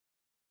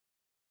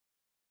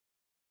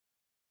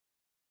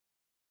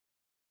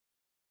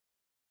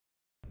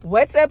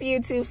What's up,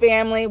 YouTube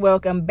family?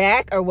 Welcome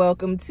back, or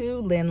welcome to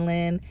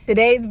Lin.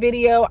 Today's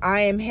video, I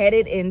am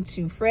headed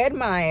into Fred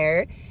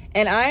Meyer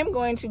and I'm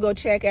going to go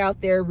check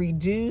out their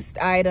reduced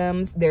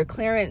items, their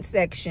clearance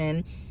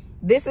section.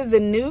 This is a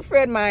new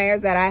Fred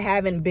Meyer's that I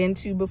haven't been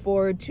to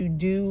before to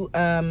do,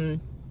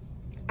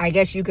 I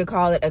guess you could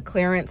call it a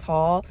clearance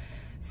haul.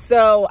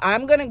 So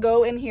I'm gonna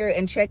go in here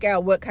and check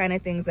out what kind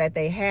of things that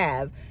they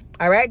have.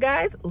 All right,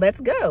 guys, let's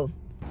go.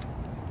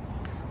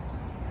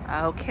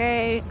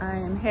 Okay, I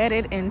am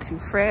headed into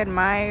Fred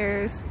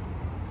Meyer's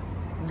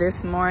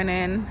this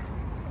morning.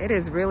 It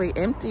is really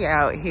empty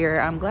out here.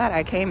 I'm glad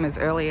I came as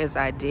early as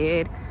I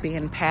did,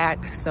 being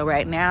packed. So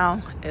right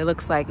now, it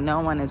looks like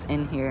no one is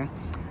in here.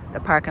 The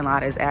parking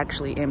lot is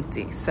actually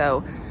empty.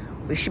 So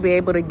we should be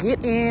able to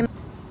get in.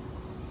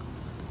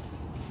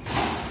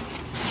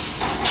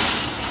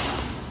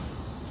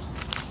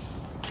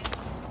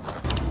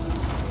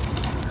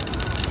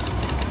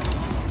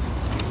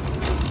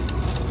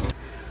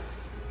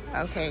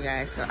 Okay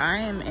guys, so I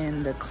am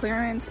in the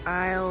clearance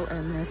aisle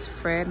in this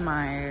Fred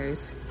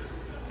Meyer's,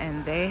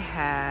 and they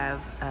have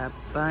a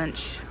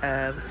bunch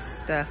of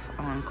stuff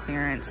on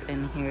clearance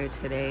in here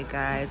today,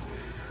 guys.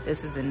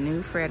 This is a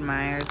new Fred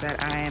Meyer's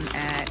that I am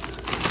at.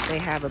 They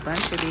have a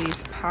bunch of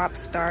these Pop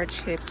Star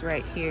chips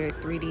right here,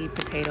 3D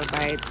potato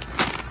bites,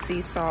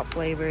 sea salt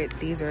flavored.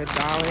 These are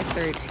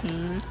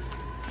 $1.13.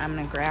 I'm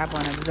gonna grab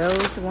one of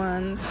those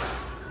ones.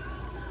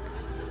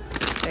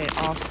 They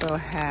also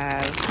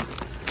have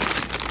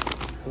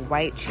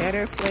white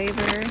cheddar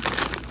flavor.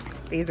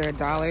 These are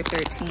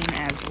 $1.13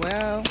 as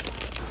well.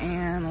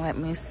 And let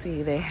me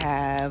see, they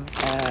have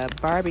a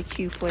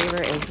barbecue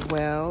flavor as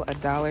well,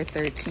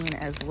 $1.13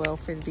 as well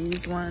for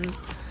these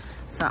ones.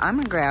 So I'm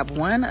gonna grab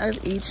one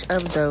of each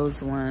of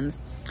those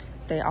ones.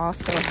 They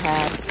also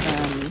have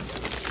some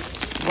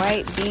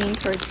white bean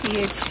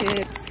tortilla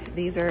chips.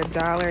 These are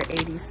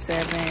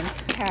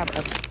 $1.87. They have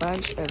a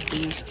bunch of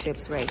these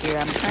chips right here.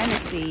 I'm trying to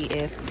see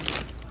if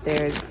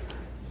there's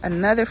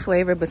another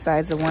flavor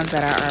besides the ones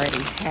that I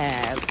already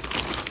have.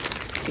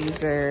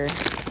 These are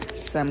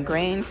some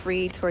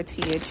grain-free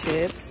tortilla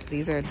chips.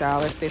 These are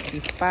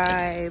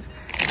 $1.55.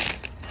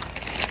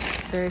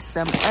 There's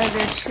some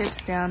other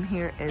chips down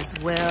here as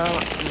well.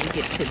 When you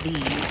get to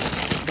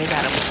these, they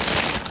got them.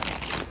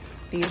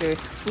 These are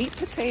sweet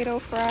potato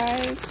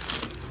fries.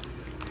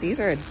 These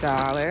are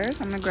 $1.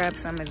 So I'm gonna grab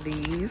some of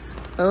these.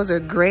 Those are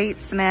great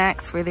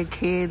snacks for the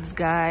kids,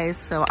 guys.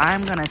 So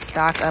I'm gonna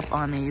stock up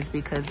on these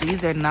because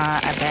these are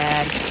not a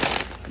bad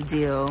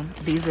deal.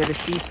 These are the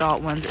sea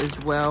salt ones as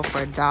well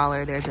for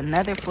 $1. There's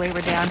another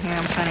flavor down here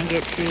I'm trying to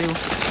get to.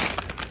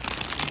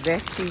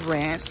 Zesty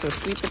Ranch, so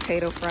sweet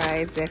potato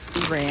fries,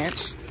 Zesty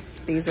Ranch.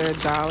 These are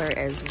 $1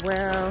 as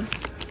well.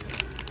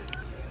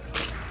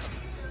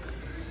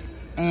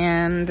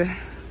 And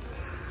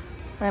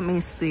let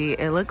me see,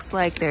 it looks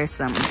like there's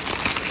some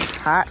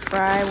hot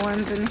fry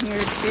ones in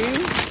here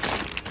too.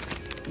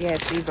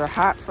 Yes, these are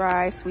hot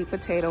fry, sweet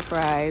potato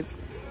fries,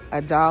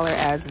 $1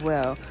 as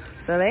well.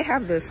 So they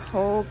have this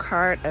whole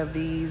cart of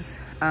these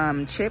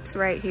chips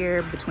right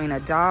here between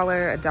 $1,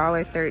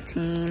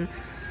 $1.13.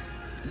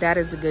 That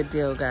is a good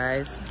deal,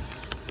 guys.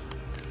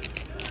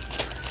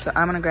 So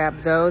I'm gonna grab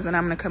those and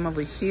I'm gonna come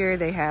over here.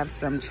 They have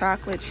some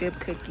chocolate chip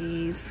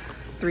cookies,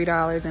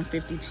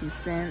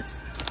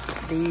 $3.52.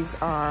 These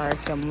are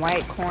some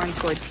white corn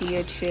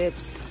tortilla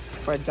chips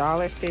for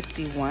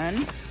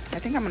 $1.51. I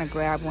think I'm gonna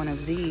grab one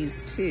of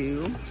these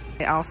too.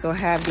 They also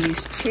have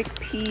these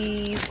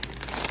chickpea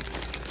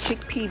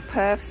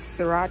puffs,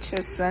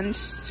 Sriracha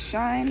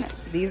Sunshine.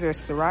 These are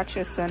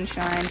Sriracha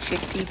Sunshine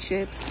chickpea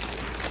chips.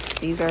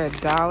 These are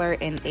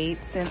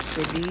 $1.08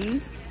 for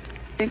these.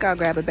 I think I'll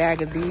grab a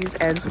bag of these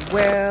as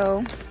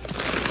well.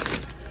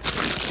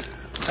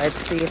 Let's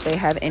see if they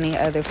have any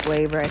other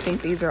flavor. I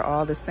think these are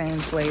all the same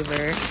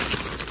flavor.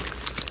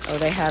 Oh,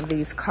 they have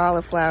these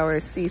cauliflower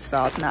sea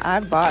salts. Now,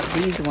 I've bought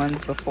these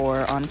ones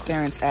before on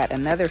clearance at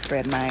another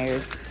Fred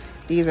Meyer's.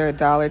 These are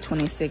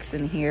 $1.26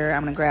 in here.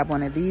 I'm gonna grab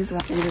one of these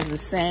ones. These are the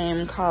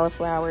same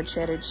cauliflower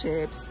cheddar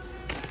chips.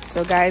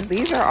 So guys,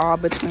 these are all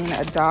between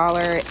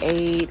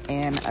 $1.08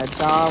 and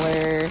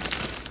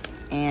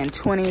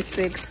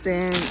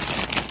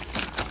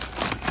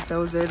 $1.26.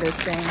 Those are the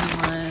same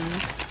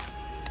ones.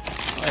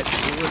 Let's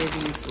see, what are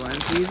these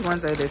ones? These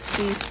ones are the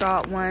sea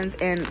salt ones.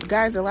 And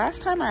guys, the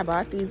last time I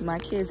bought these, my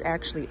kids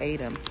actually ate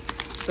them.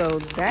 So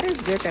that is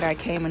good that I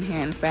came in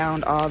here and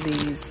found all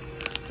these,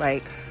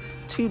 like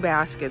 2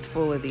 baskets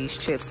full of these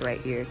chips right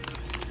here.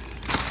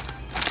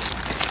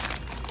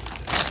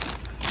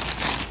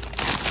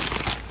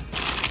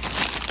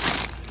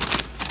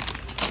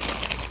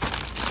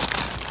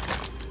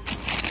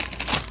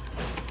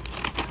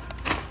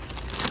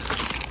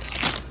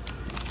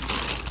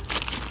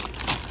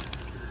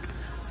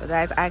 So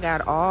guys, I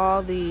got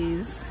all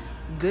these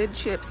good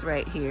chips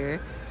right here.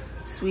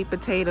 Sweet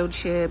potato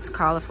chips,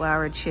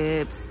 cauliflower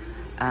chips,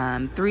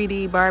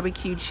 3D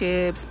barbecue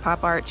chips,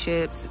 pop art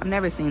chips. I've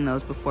never seen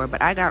those before,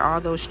 but I got all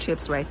those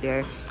chips right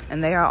there.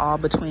 And they are all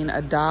between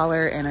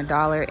 $1 and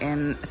 $1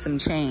 and some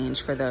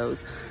change for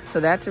those. So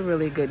that's a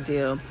really good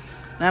deal.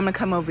 And I'm gonna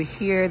come over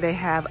here. They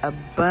have a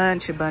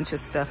bunch of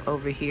stuff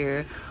over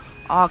here.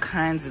 All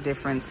kinds of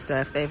different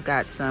stuff. They've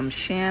got some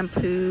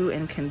shampoo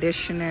and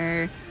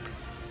conditioner.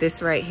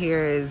 This right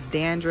here is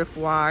dandruff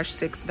wash,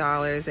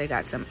 $6. They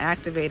got some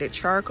activated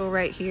charcoal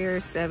right here,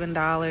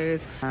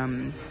 $7.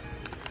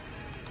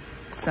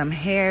 Some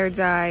hair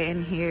dye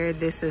in here.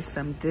 This is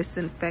some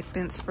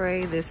disinfectant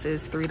spray. This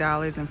is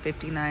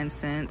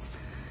 $3.59.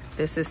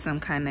 This is some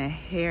kind of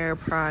hair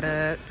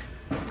product,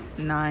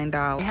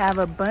 $9. They have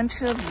a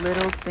bunch of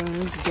little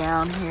things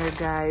down here,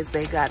 guys.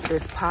 They got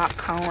this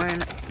popcorn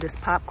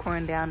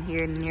down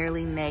here,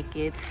 Nearly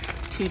Naked,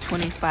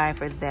 $2.25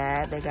 for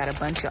that. They got a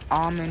bunch of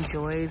Almond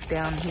Joys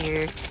down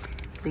here.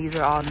 These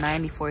are all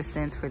 94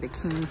 cents for the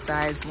king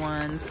size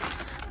ones.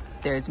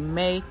 There's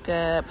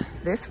makeup.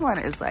 This one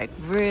is like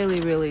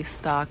really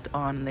stocked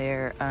on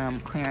their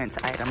clearance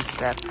item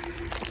stuff.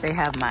 They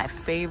have my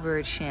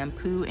favorite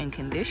shampoo and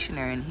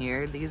conditioner in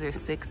here. These are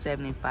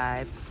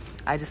 $6.75.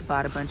 I just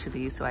bought a bunch of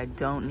these, so I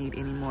don't need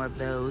any more of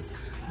those,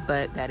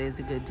 but that is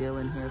a good deal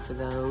in here for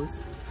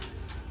those.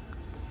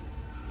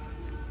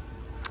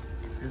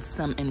 This is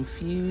some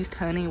infused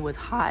honey with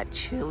hot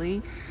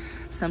chili,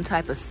 some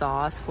type of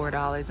sauce,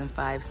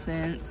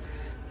 $4.05.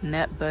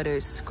 Nut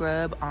butter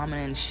scrub,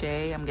 almond and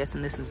shea. I'm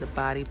guessing this is a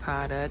body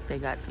product. They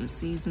got some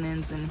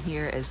seasonings in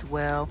here as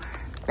well.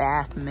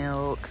 Bath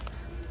milk.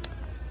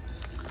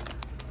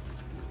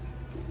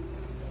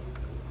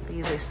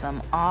 These are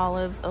some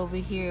olives over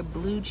here.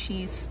 Blue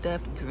cheese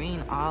stuffed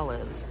green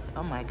olives.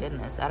 Oh my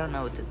goodness, I don't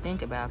know what to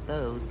think about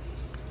those.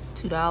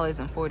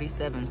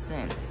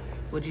 $2.47.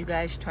 Would you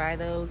guys try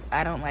those?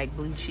 I don't like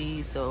blue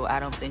cheese, so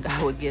I don't think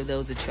I would give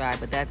those a try,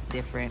 but that's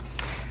different.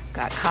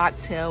 Got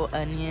cocktail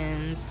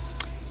onions,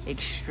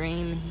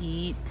 extreme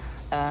heat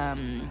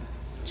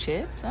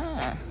chips.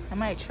 I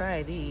might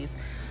try these.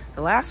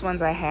 The last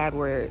ones I had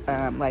were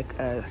like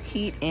a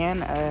heat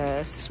and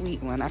a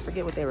sweet one. I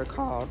forget what they were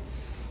called,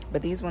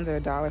 but these ones are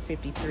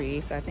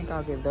 $1.53, so I think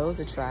I'll give those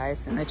a try.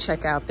 So I'm gonna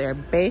check out their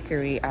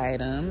bakery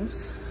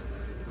items.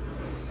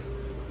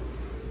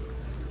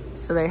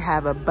 So they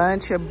have a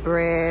bunch of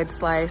bread,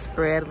 sliced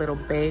bread, little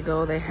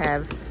bagel. They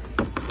have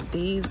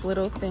these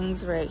little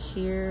things right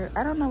here.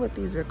 I don't know what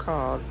these are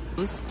called.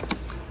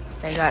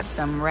 They got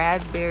some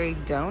raspberry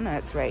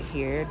donuts right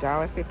here,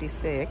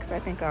 $1.56. I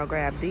think I'll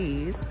grab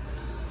these.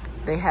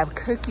 They have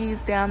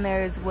cookies down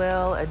there as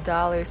well,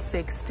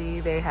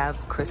 $1.60. They have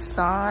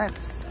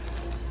croissants.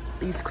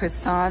 These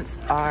croissants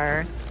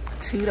are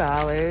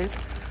 $2.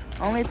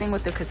 Only thing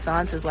with the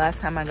croissants is last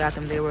time I got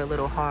them, they were a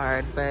little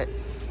hard, but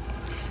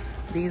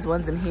these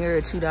ones in here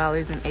are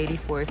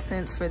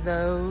 $2.84 for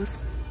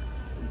those.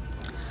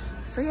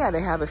 So yeah,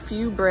 they have a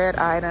few bread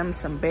items,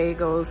 some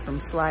bagels, some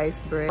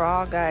sliced bread.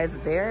 Overall, guys,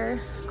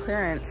 their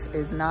clearance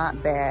is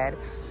not bad.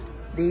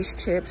 These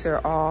chips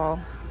are all,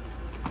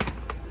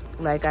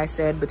 like I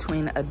said,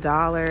 between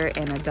 $1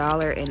 and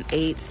 $1.08,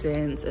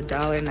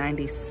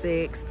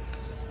 $1.96.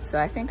 So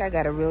I think I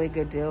got a really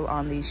good deal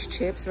on these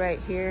chips right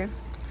here.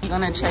 I'm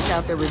gonna check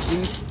out the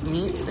reduced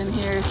meats in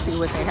here, see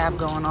what they have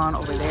going on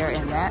over there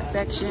in that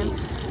section.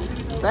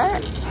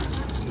 But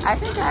I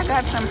think I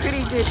got some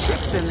pretty good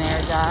chips in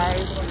there,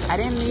 guys. I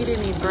didn't need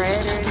any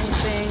bread or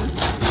anything.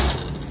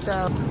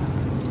 So,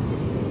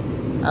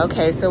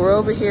 okay, so we're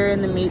over here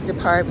in the meat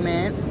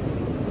department.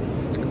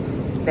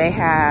 They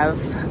have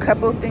a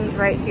couple of things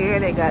right here.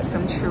 They got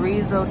some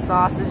chorizo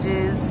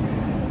sausages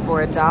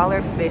for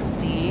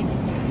 $1.50.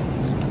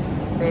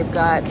 They've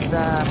got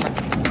some,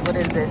 what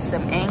is this?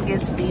 Some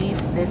Angus beef.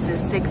 This is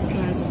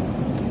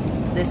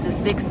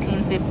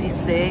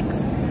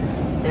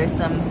 $16.56. There's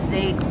some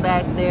steaks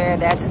back there.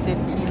 That's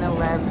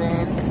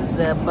 $15.11. This is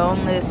a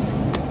boneless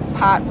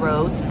pot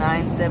roast,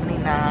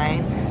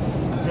 $9.79.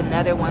 There's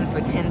another one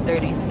for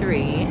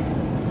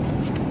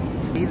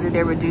 $10.33. So these are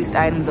their reduced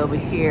items over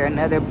here.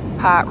 Another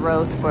pot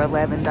roast for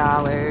 $11.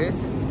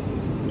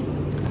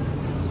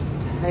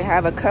 They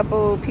have a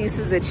couple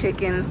pieces of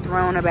chicken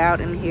thrown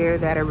about in here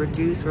that are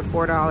reduced for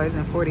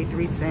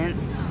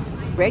 $4.43.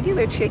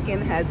 Regular chicken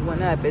has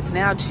went up. It's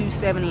now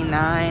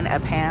 $2.79 a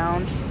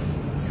pound.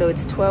 So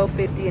it's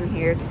 $12.50 in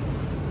here.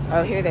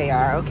 Oh, here they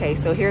are. Okay,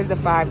 so here's the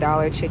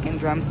 $5 chicken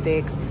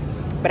drumsticks.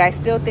 But I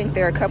still think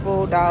they're a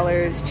couple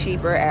dollars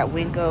cheaper at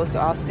Winco, so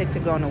I'll stick to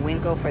going to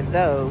Winco for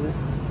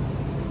those.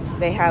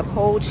 They have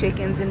whole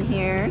chickens in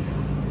here.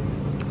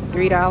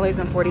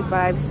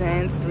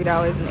 $3.45,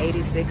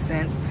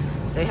 $3.86.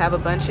 They have a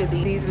bunch of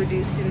these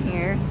reduced in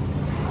here.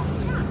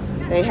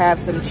 They have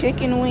some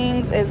chicken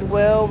wings as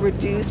well,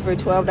 reduced for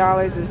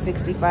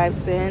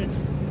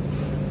 $12.65.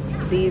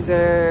 These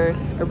are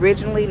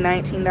originally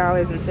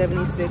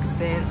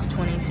 $19.76,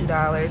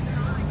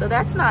 $22. So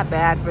that's not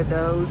bad for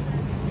those.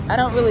 I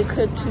don't really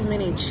cook too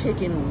many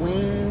chicken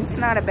wings. It's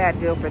not a bad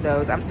deal for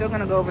those. I'm still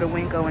gonna go over to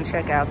Winco and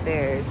check out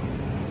theirs.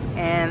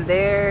 And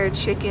their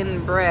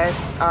chicken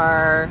breasts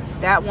are,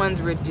 that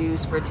one's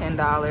reduced for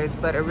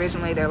 $10, but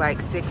originally they're like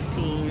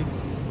 $16,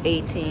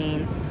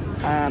 $18.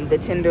 The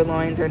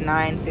tenderloins are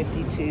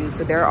 $9.52,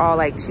 so they're all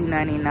like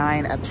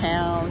 $2.99 a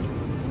pound.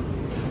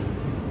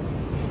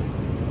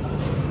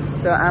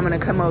 So I'm gonna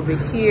come over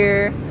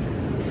here.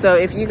 So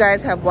if you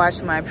guys have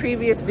watched my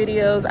previous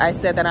videos, I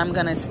said that I'm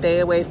gonna stay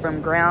away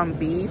from ground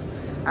beef.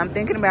 I'm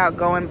thinking about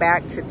going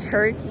back to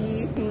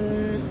turkey.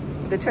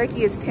 The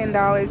turkey is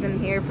 $10 in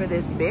here for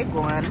this big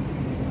one,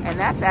 and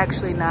that's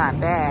actually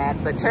not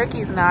bad. But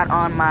turkey's not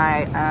on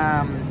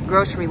my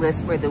grocery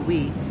list for the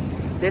week.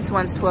 This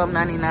one's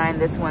 $12.99,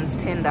 this one's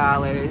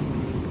 $10.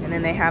 And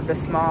then they have the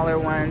smaller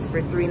ones for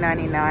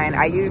 $3.99.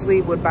 I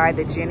usually would buy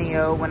the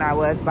Jennie-O when I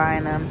was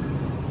buying them,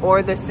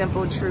 or the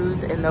Simple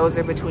Truth, and those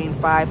are between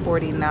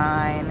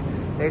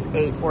 $5.49. There's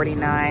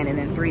 $8.49 and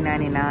then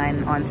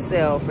 $3.99 on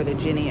sale for the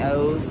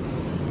Jennie-O's.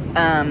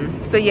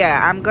 So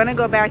yeah, I'm gonna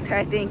go back to,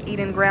 I think,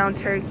 eating ground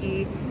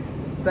turkey,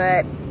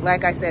 but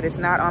like I said, it's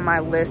not on my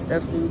list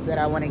of foods that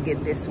I want to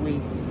get this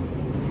week.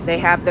 They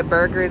have the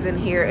burgers in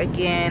here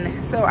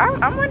again. So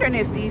I'm wondering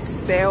if these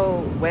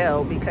sell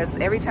well, because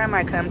every time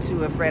I come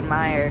to a Fred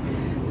Meyer,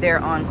 they're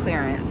on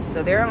clearance.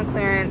 So they're on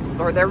clearance,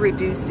 or they're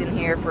reduced in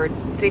here for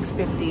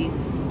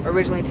 $6.50,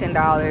 originally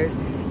 $10.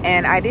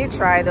 And I did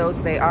try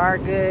those, they are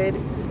good,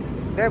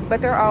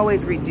 but they're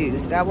always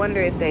reduced. I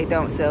wonder if they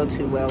don't sell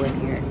too well in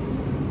here.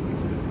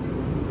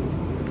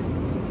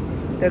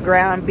 The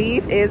ground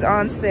beef is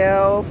on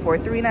sale for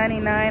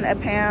 $3.99 a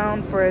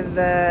pound for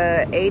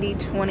the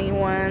 80/20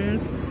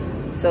 ones.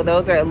 So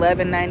those are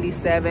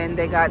 $11.97.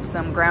 They got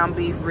some ground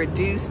beef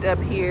reduced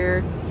up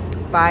here,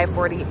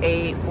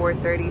 $5.48,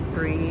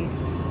 $4.33.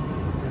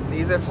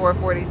 These are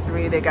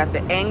 $4.43. They got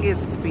the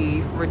Angus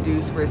beef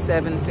reduced for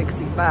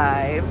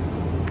 $7.65.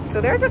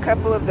 So there's a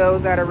couple of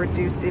those that are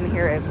reduced in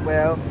here as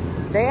well.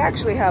 They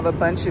actually have a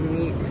bunch of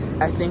meat,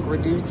 I think,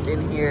 reduced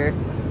in here.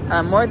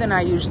 More than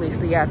I usually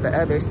see at the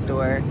other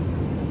store.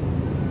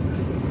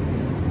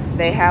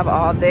 They have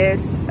all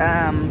this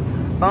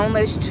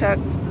boneless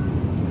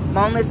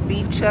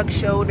beef chuck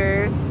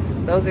shoulder.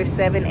 Those are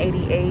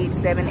 $7.88,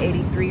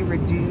 $7.83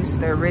 reduced.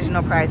 The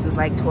original price is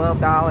like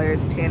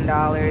 $12,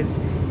 $10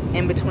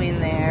 in between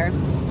there.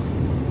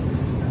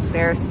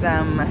 There's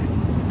some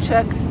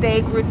chuck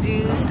steak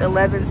reduced,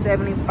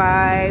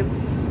 $11.75,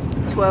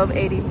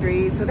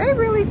 $12.83. So they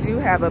really do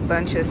have a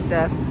bunch of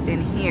stuff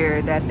in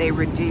here that they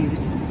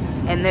reduce.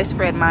 And this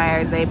Fred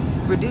Meyer's, they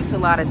reduce a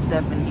lot of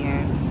stuff in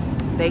here.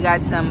 They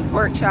got some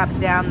pork chops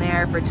down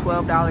there for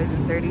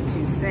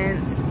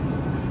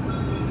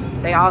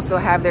 $12.32. They also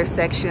have their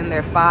section,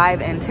 their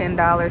 $5 and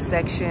 $10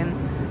 section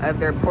of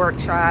their pork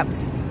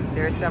chops.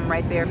 There's some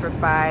right there for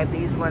 $5.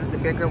 These ones, the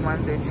bigger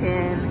ones, are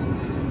 $10.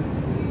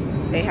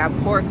 They have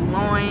pork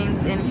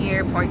loins in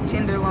here, pork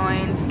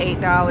tenderloins,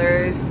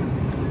 $8.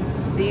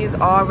 These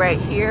all right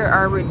here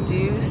are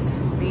reduced.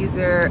 These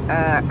are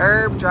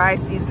herb dry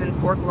seasoned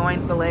pork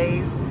loin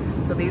fillets.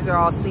 So these are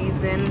all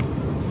seasoned.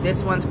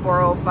 This one's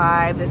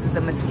 $4.05. This is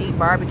a mesquite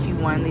barbecue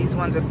one. These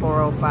ones are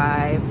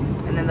 $4.05.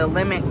 And then the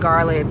lemon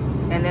garlic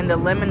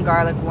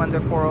ones are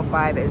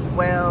 $4.05 as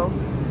well.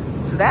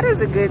 So that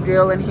is a good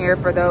deal in here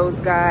for those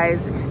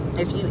guys.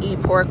 If you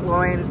eat pork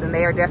loins, then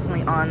they are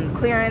definitely on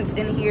clearance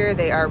in here.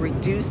 They are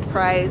reduced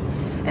price,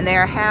 and they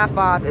are half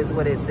off is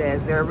what it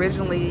says. They're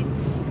originally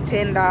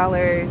 $10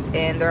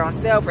 and they're on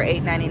sale for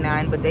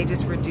 $8.99, but they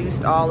just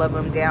reduced all of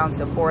them down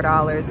to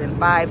 $4.05,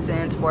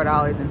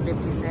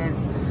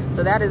 $4.50.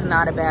 So that is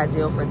not a bad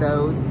deal for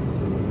those.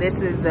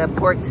 This is a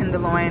pork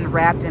tenderloin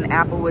wrapped in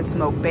applewood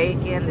smoked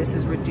bacon. This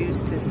is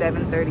reduced to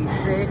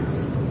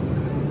 $7.36.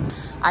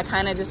 I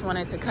kind of just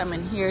wanted to come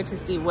in here to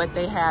see what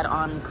they had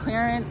on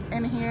clearance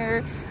in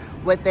here,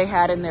 what they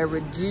had in their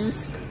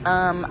reduced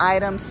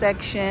item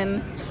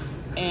section.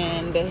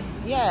 And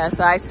yeah,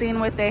 so I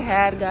seen what they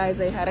had, guys.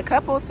 They had a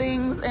couple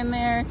things in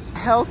there.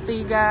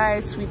 Healthy,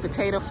 guys, sweet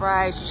potato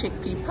fries,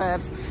 chickpea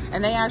puffs,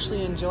 and they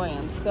actually enjoy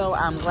them. So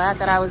I'm glad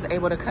that I was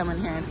able to come in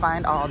here and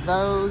find all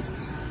those.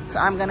 So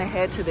I'm gonna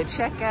head to the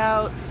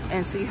checkout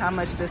and see how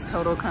much this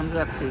total comes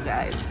up to,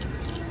 guys.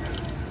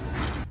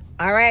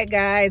 All right,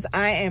 guys,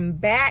 I am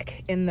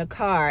back in the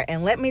car,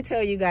 and let me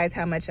tell you guys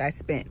how much I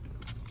spent.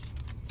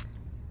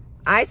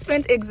 I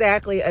spent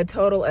exactly a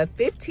total of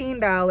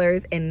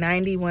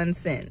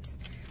 $15.91.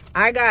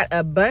 I got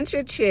a bunch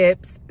of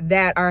chips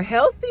that are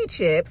healthy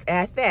chips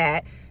at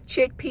that.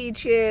 Chickpea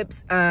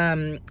chips,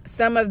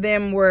 some of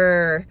them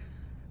were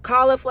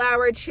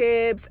cauliflower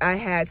chips. I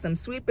had some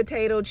sweet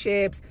potato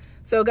chips.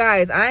 So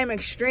guys, I am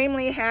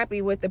extremely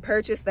happy with the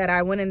purchase that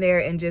I went in there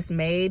and just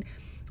made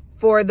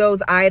for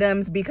those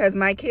items, because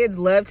my kids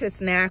love to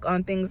snack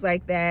on things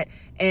like that.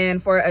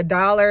 And for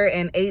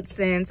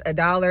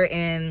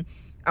 $1.08,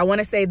 I want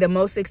to say the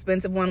most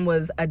expensive one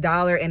was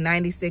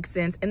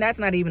 $1.96, and that's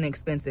not even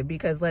expensive,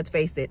 because let's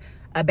face it,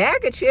 a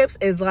bag of chips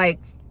is like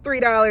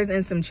 $3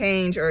 and some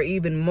change, or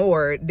even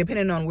more,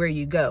 depending on where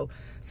you go.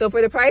 So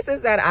for the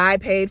prices that I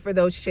paid for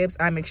those chips,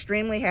 I'm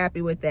extremely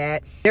happy with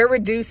that. Their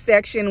reduced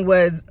section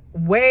was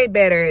way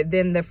better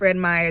than the Fred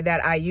Meyer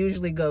that I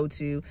usually go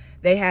to.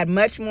 They had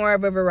much more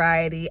of a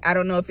variety. I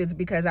don't know if it's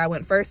because I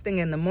went first thing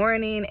in the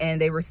morning and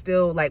they were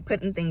still like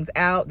putting things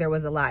out. There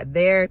was a lot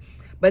there.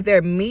 But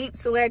their meat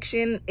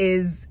selection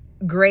is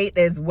great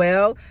as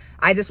well.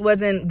 I just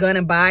wasn't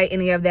gonna buy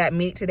any of that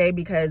meat today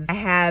because I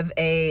have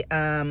a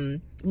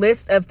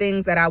list of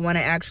things that I want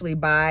to actually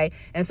buy,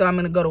 and so I'm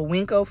gonna go to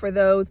Winco for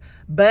those.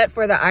 But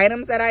for the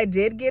items that I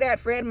did get at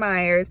Fred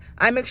Meyer's,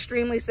 I'm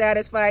extremely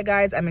satisfied,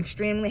 guys. I'm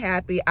extremely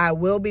happy. I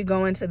will be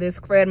going to this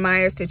Fred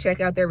Meyer's to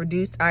check out their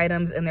reduced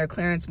items and their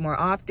clearance more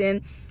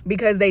often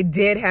because they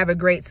did have a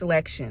great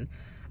selection.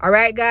 All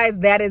right, guys,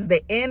 that is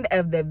the end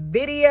of the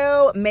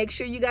video. Make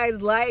sure you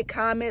guys like,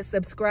 comment,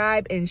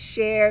 subscribe, and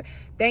share.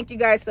 Thank you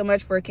guys so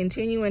much for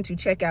continuing to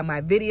check out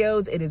my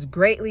videos. It is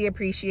greatly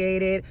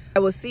appreciated. I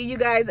will see you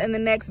guys in the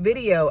next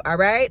video. All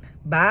right,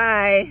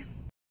 bye.